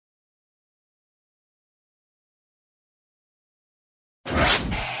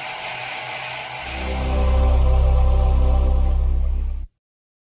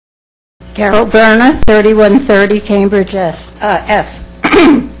Carol Berner, 3130 Cambridge F.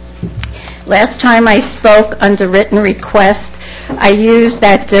 Last time I spoke under written request, I used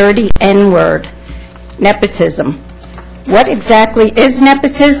that dirty N-word, nepotism. What exactly is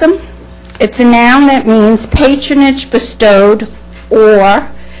nepotism? It's a noun that means patronage bestowed or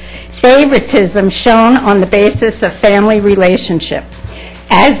favoritism shown on the basis of family relationship,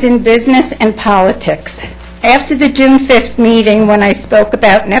 as in business and politics. After the June 5th meeting, when I spoke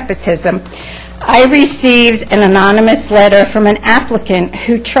about nepotism, I received an anonymous letter from an applicant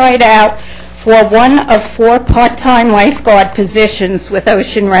who tried out for one of 4 part-time lifeguard positions with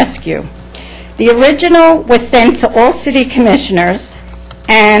Ocean Rescue. The original was sent to all city commissioners,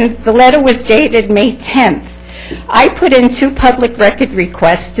 and the letter was dated May 10th. I put in 2 public record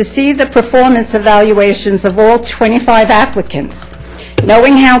requests to see the performance evaluations of all 25 applicants.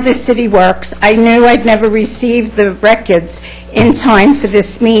 Knowing how this city works, I knew I'd never receive the records in time for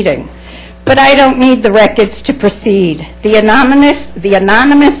this meeting. But I don't need the records to proceed. The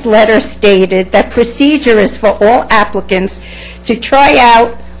anonymous letter stated that procedure is for all applicants to try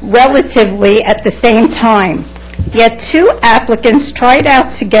out relatively at the same time. Yet 2 applicants tried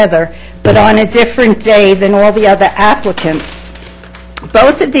out together, but on a different day than all the other applicants.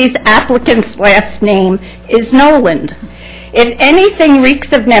 Both of these applicants' last name is Noland. If anything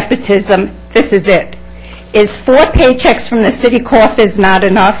reeks of nepotism, this is it. Is 4 paychecks from the city coffers not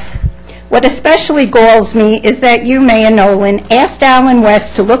enough? What especially galls me is that you, Mayor Nolan, asked Alan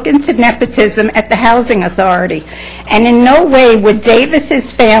West to look into nepotism at the Housing Authority, and in no way would Davis's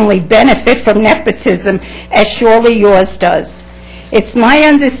family benefit from nepotism as surely yours does. It's my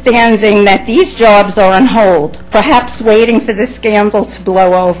understanding that these jobs are on hold, perhaps waiting for the scandal to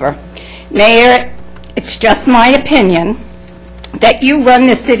blow over. Mayor, it's just my opinion that you run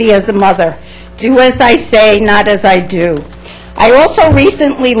the city as a mother. Do as I say, not as I do. I also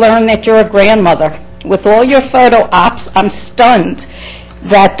recently learned that you're a grandmother. With all your photo ops, I'm stunned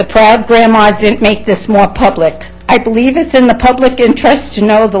that the proud grandma didn't make this more public. I believe it's in the public interest to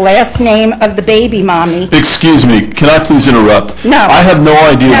know the last name of the baby mommy. Excuse me, can I please interrupt? No. I have no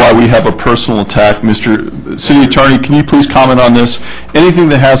idea why we have a personal attack. Mr. City Attorney, can you please comment on this? Anything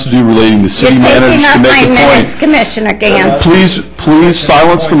that has to do relating to city managers to make a point. You're taking up my minutes, Commissioner Gantz. Please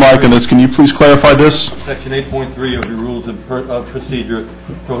silence the mic on this. Can you please clarify this? Section 8.3 of the Rules of Procedure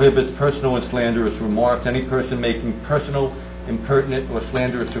prohibits personal and slanderous remarks. Any person making personal, impertinent, or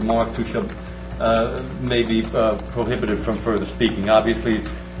slanderous remarks who shall may be prohibited from further speaking. Obviously,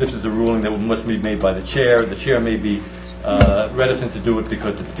 this is a ruling that must be made by the chair. The chair may be reticent to do it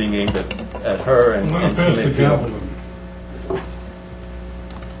because it's being aimed at her. And, I'm going to pass the gavel.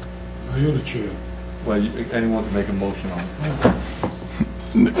 Now you're the chair. Well, anyone can make a motion on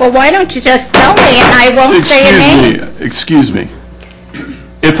it. Well, why don't you just tell me and I won't say a name? Excuse me.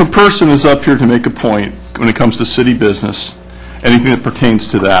 If a person is up here to make a point when it comes to city business, anything that pertains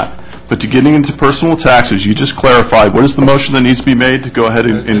to that, but to getting into personal attacks, as you just clarified, what is the motion that needs to be made to go ahead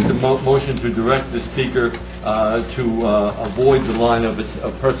and... It's a motion to direct the speaker to avoid the line of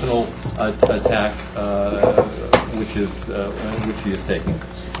personal attack which he is taking.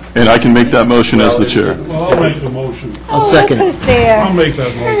 And I can make that motion as the chair. Well, I'll make the motion. I'll second it. Who's there? I'll make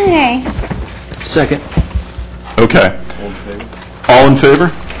that motion. Hey. Second. Okay. All in favor?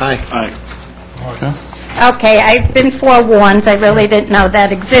 Aye. Okay. Okay, I've been forewarned. I really didn't know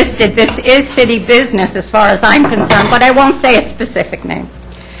that existed. This is city business as far as I'm concerned, but I won't say a specific name.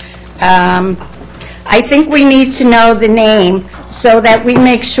 I think we need to know the name so that we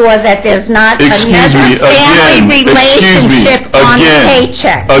make sure that there's not another family relationship on a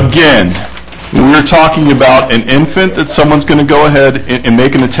paycheck. Again, we're talking about an infant that someone's going to go ahead and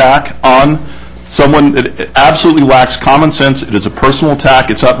make an attack on. Someone that absolutely lacks common sense. It is a personal attack.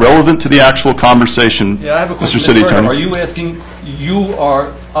 It's not relevant to the actual conversation. Yeah, I have a question. Mr. City Attorney. Are you asking, you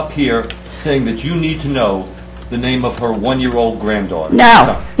are up here saying that you need to know the name of her 1-year-old granddaughter?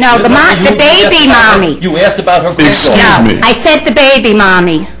 No, the baby mommy. You asked about her granddaughter. Excuse me. I said the baby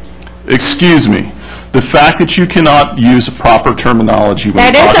mommy. Excuse me. The fact that you cannot use proper terminology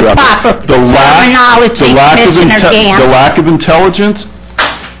when That you is talk a about proper terminology, Commissioner Gantz. the lack of intelligence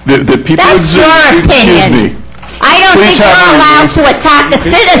that people That's exhibit. your opinion. Excuse me. I don't Please think have we're her allowed removed. to attack a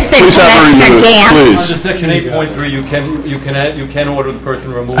citizen, Please have her Commissioner removed, Gantz. please. Under Section 8.3, you can order the person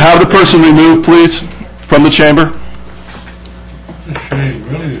removed. Have the person removed, please, from the chamber. A shame,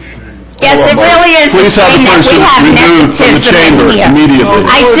 really a shame. Yes, it really is a Please have shame the that we person have removed from the nepotism chamber in here. immediately.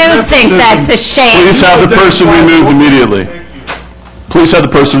 I do think that's a shame. Please have the person removed immediately. Please have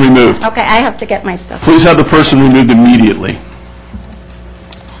the person removed. Okay, I have to get my stuff. Please have the person removed immediately.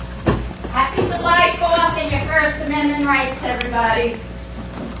 Happy July 4th and your First Amendment rights, everybody.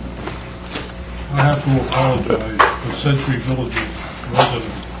 I have to apologize for Century Village resident.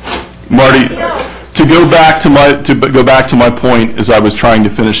 Marty, to go back to my point as I was trying to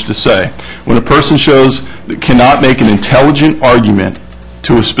finish to say, when a person shows that cannot make an intelligent argument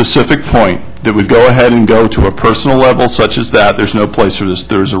to a specific point that would go ahead and go to a personal level such as that, there's no place for this.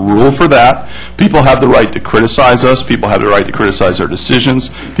 There's a rule for that. People have the right to criticize us. People have the right to criticize our decisions.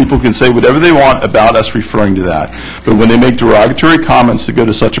 People can say whatever they want about us referring to that. But when they make derogatory comments that go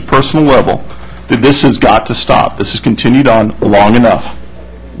to such a personal level, that this has got to stop. This has continued on long enough.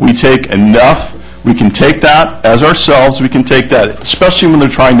 We take enough. We can take that as ourselves. We can take that, especially when they're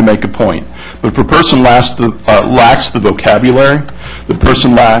trying to make a point. But if a person lacks the vocabulary, the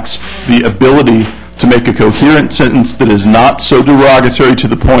person lacks the ability to make a coherent sentence that is not so derogatory to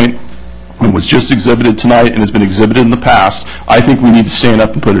the point and was just exhibited tonight and has been exhibited in the past, I think we need to stand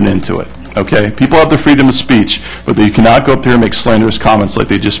up and put an end to it. Okay? People have the freedom of speech, but they cannot go up there and make slanderous comments like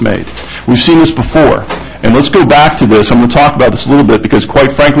they just made. We've seen this before. And let's go back to this. I'm going to talk about this a little bit because,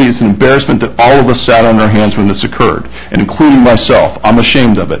 quite frankly, it's an embarrassment that all of us sat on our hands when this occurred, and including myself. I'm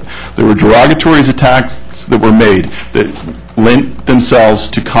ashamed of it. There were derogatory attacks that were made that lent themselves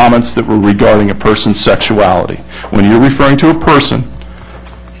to comments that were regarding a person's sexuality. When you're referring to a person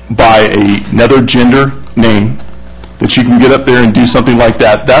by another gender name, that you can get up there and do something like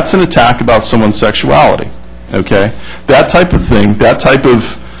that, that's an attack about someone's sexuality. Okay? That type of thing, that type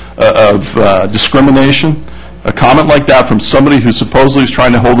of discrimination, a comment like that from somebody who supposedly is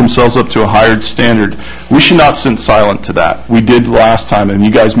trying to hold themselves up to a higher standard, we should not sit silent to that. We did last time, and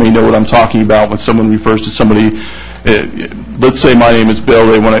you guys may know what I'm talking about when someone refers to somebody. Let's say my name is Bill.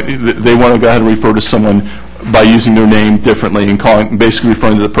 They want to go ahead and refer to someone by using their name differently and basically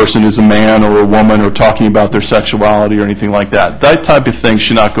referring to the person as a man or a woman or talking about their sexuality or anything like that. That type of thing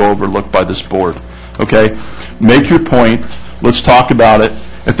should not go overlooked by this board. Okay? Make your point. Let's talk about it.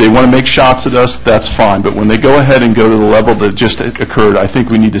 If they want to make shots at us, that's fine. But when they go ahead and go to the level that just occurred, I think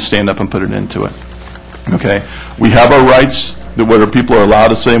we need to stand up and put an end to it. Okay? We have our rights, that what people are allowed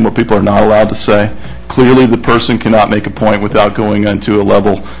to say and what people are not allowed to say. Clearly, the person cannot make a point without going into a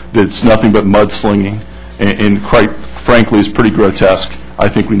level that's nothing but mudslinging and quite frankly is pretty grotesque. I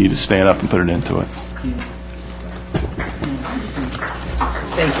think we need to stand up and put an end to it.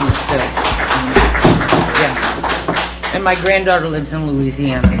 Thank you, sir. Yeah. And my granddaughter lives in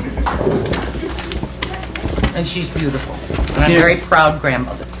Louisiana. And she's beautiful. And I'm a very proud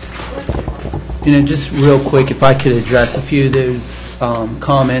grandmother. Just real quick, if I could address a few of those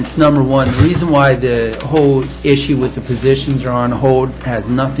comments. Number one, the reason why the whole issue with the positions are on hold has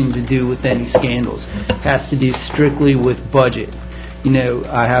nothing to do with any scandals. It has to do strictly with budget.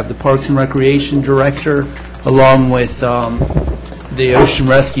 I have the Parks and Recreation Director along with the Ocean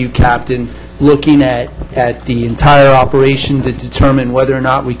Rescue Captain looking at the entire operation to determine whether or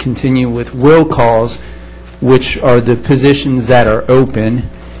not we continue with will calls, which are the positions that are open,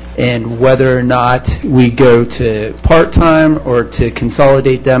 and whether or not we go to part-time or to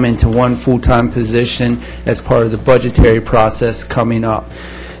consolidate them into one full-time position as part of the budgetary process coming up.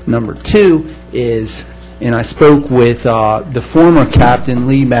 Number two is, and I spoke with the former captain,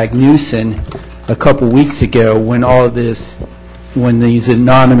 Lee Magnuson, a couple weeks ago when these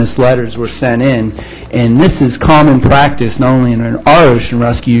anonymous letters were sent in, and this is common practice not only in our Ocean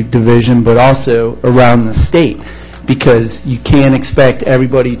Rescue Division but also around the state, because you can't expect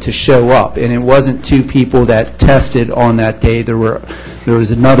everybody to show up. And it wasn't two people that tested on that day. There was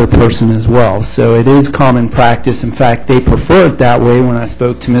another person as well. So it is common practice. In fact, they prefer it that way when I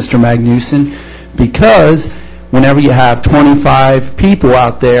spoke to Mr. Magnuson, because whenever you have 25 people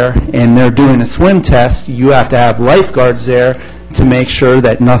out there and they're doing a swim test, you have to have lifeguards there to make sure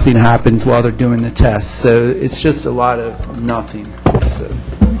that nothing happens while they're doing the test. So it's just a lot of nothing. So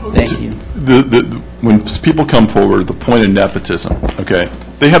thank you. When people come forward, the point of nepotism, okay,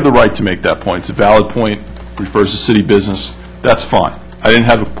 they have the right to make that point. It's a valid point, refers to city business. That's fine. I didn't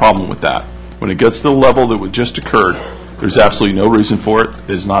have a problem with that. When it gets to the level that just occurred, there's absolutely no reason for it.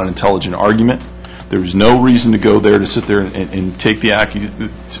 It is not an intelligent argument. There is no reason to go there to sit there and take the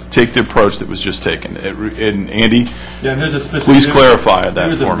approach that was just taken. And Andy, yeah, and please clarify that for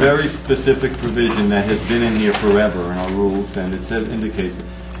me. There's a very specific provision that has been in here forever in our rules, and it indicates that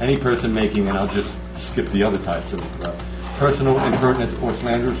any person making, and I'll just skip the other types of personal, impertinent, or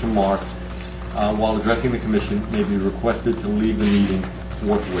slanderous remarks while addressing the commission may be requested to leave the meeting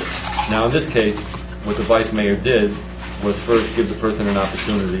forthwith. Now, in this case, what the vice mayor did was first give the person an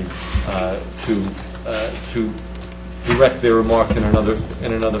opportunity to direct their remarks in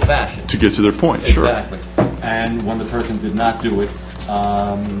another fashion. To get to their point, sure. Exactly. And when the person did not do it,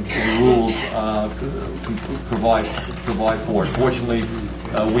 the rules provide for it. Fortunately,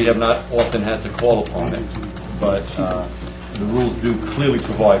 we have not often had to call upon it, but the rules do clearly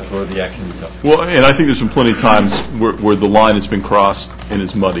provide for the action we took. Well, and I think there's been plenty of times where the line has been crossed and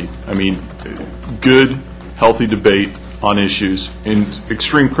is muddy. I mean, good, healthy debate on issues, and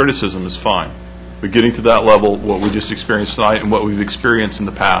extreme criticism is fine. But getting to that level, what we just experienced tonight and what we've experienced in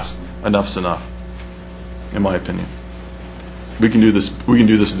the past, enough's enough, in my opinion. We can do this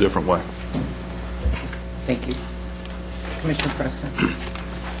a different way. Thank you. Commissioner Preston.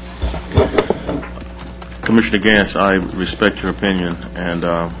 Commissioner Gantz, I respect your opinion, and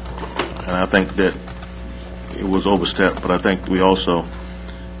I think that it was overstepped, but I think we also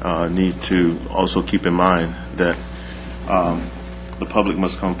need to also keep in mind that the public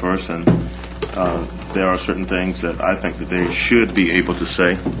must come first, and there are certain things that I think that they should be able to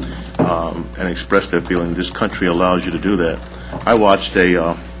say and express their feeling. This country allows you to do that. I watched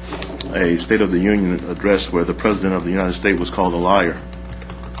a State of the Union address where the President of the United States was called a liar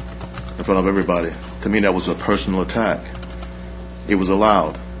in front of everybody. To me, that was a personal attack. It was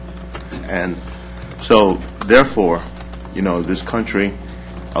allowed. And so, therefore, this country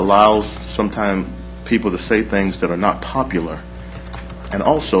allows sometimes people to say things that are not popular and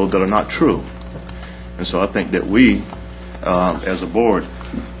also that are not true. And so I think that we, as a board,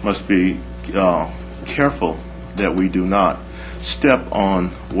 must be careful that we do not step on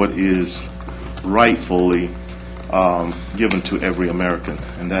what is rightfully given to every American,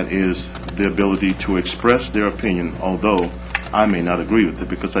 and that is the ability to express their opinion, although I may not agree with it,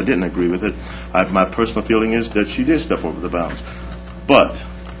 because I didn't agree with it. My personal feeling is that she did step over the bounds. But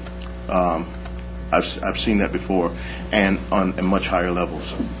I've seen that before, and on much higher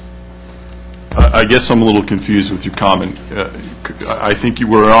levels. I guess I'm a little confused with your comment. I think you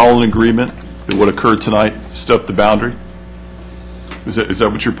were all in agreement that what occurred tonight stepped the boundary. Is that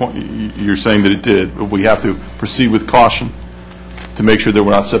what your point? You're saying that it did, but we have to proceed with caution to make sure that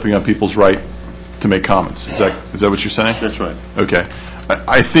we're not stepping on people's right to make comments. Is that what you're saying? That's right. Okay.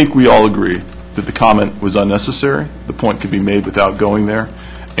 I think we all agree that the comment was unnecessary. The point could be made without going there,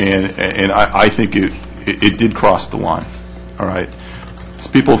 and I think it did cross the line. All right.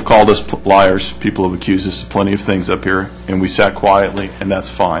 People have called us liars. People have accused us of plenty of things up here, and we sat quietly, and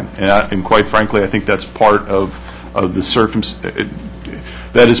that's fine. And quite frankly, I think that's part of the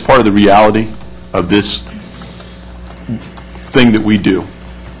that is part of the reality of this thing that we do.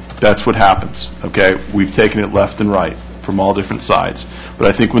 That's what happens. Okay, we've taken it left and right from all different sides. But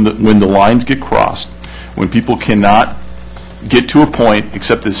I think when the lines get crossed, when people cannot get to a point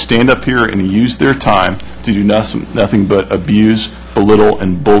except to stand up here and use their time to do nothing but abuse, belittle,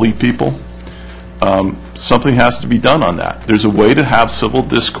 and bully people, something has to be done on that. There's a way to have civil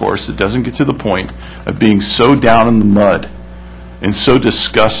discourse that doesn't get to the point of being so down in the mud and so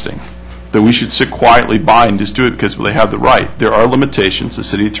disgusting that we should sit quietly by and just do it because they have the right. There are limitations. The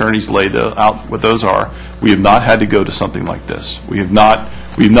city attorneys laid out what those are. We have not had to go to something like this. We have not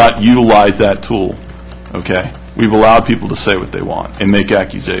utilized that tool. Okay? We've allowed people to say what they want and make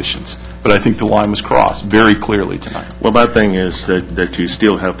accusations. But I think the line was crossed very clearly tonight. Well, my thing is that you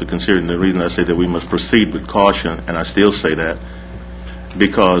still have to consider, and the reason I say that we must proceed with caution, and I still say that,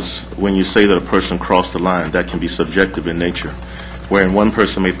 because when you say that a person crossed the line, that can be subjective in nature. Wherein one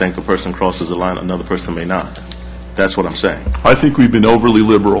person may think a person crosses the line, another person may not. That's what I'm saying. I think we've been overly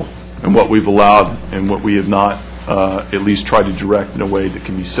liberal in what we've allowed and what we have not at least tried to direct in a way that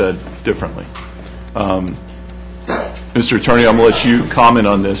can be said differently. Mr. Attorney, I'm going to let you comment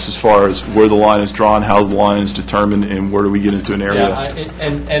on this as far as where the line is drawn, how the line is determined, and where do we get into an area.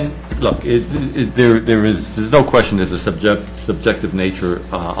 And look, there's no question there's a subjective nature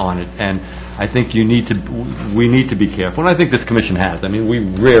on it, and I think we need to be careful, and I think this commission has. I mean, we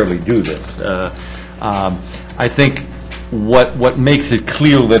rarely do this. I think what makes it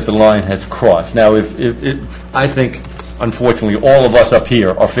clear that the line has crossed. Now, I think, unfortunately, all of us up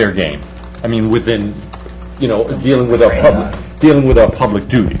here are fair game. I mean, within, dealing with our public duties. Dealing with our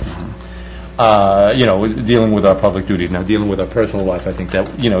public duties. Now, dealing with our personal life, I think that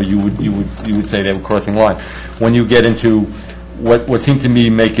you would say they were crossing the line. When you get into what seemed to me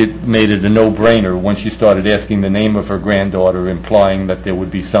made it a no-brainer when she started asking the name of her granddaughter, implying that there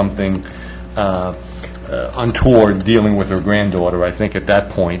would be something untoward dealing with her granddaughter. I think at that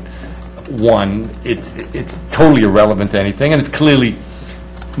point, one, it's totally irrelevant to anything, and it's clearly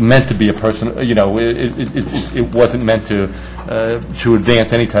meant to be a person. It wasn't meant to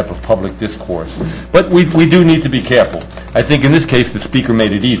advance any type of public discourse. But we do need to be careful. I think in this case the speaker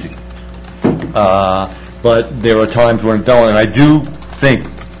made it easy. But there are times when it don't, and I do think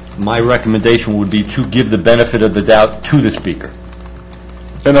my recommendation would be to give the benefit of the doubt to the speaker.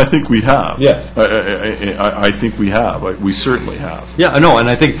 And I think we have. Yes. I think we have. We certainly have. Yeah, I know, and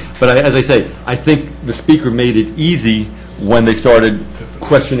I think, but as I say, I think the speaker made it easy when they started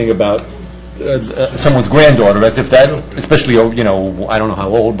questioning about someone's granddaughter, as if that, especially, you know, I don't know how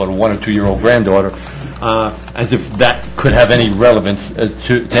old, but a 1 or 2 year old granddaughter, as if that could have any relevance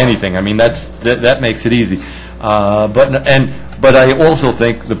to anything. I mean, that makes it easy. But I also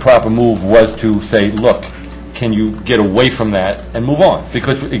think the proper move was to say, look, can you get away from that and move on?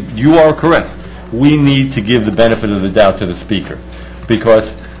 Because you are correct. We need to give the benefit of the doubt to the speaker,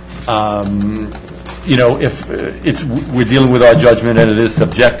 because you know, if we're dealing with our judgment and it is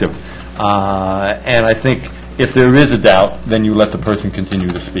subjective, and I think if there is a doubt, then you let the person continue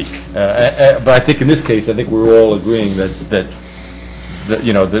to speak. But I think in this case, I think we're all agreeing that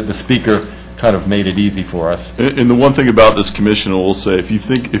you know, the speaker kind of made it easy for us. And the one thing about this commission, I will say, if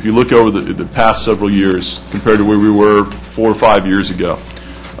you look over the past several years compared to where we were 4 or 5 years ago,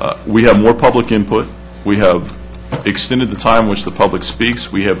 we have more public input. We have extended the time in which the public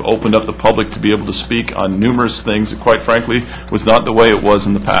speaks. We have opened up the public to be able to speak on numerous things that, quite frankly, was not the way it was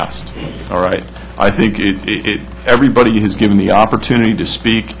in the past. All right? I think everybody has given the opportunity to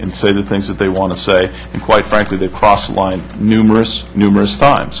speak and say the things that they want to say, and quite frankly, they've crossed the line numerous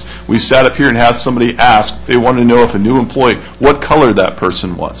times. We sat up here and had somebody ask, they wanted to know if a new employee, what color that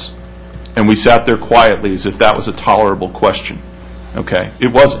person was. And we sat there quietly as if that was a tolerable question. Okay?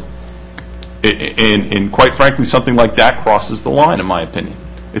 It wasn't. And quite frankly, something like that crosses the line, in my opinion.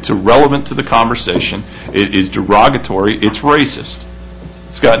 It's irrelevant to the conversation. It is derogatory. It's racist.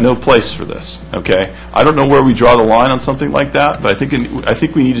 It's got no place for this, okay? I don't know where we draw the line on something like that, but I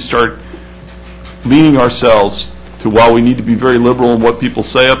think we need to start leaning ourselves to, while we need to be very liberal in what people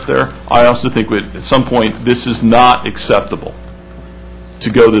say up there, I also think at some point this is not acceptable to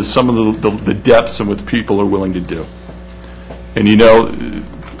go to some of the depths in what people are willing to do. And, you know,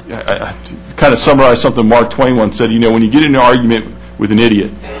 I kind of summarize something Mark Twain once said, you know, when you get in an argument with an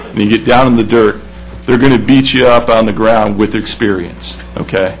idiot and you get down in the dirt, they're going to beat you up on the ground with experience,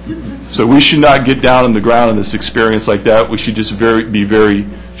 okay? So we should not get down on the ground in this experience like that. We should just be very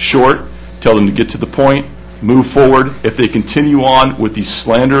short, tell them to get to the point, move forward. If they continue on with these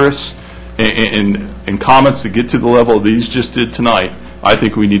slanderous and comments that get to the level these just did tonight, I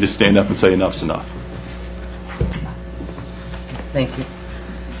think we need to stand up and say enough's enough. Thank you.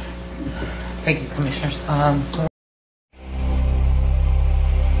 Thank you, Commissioners.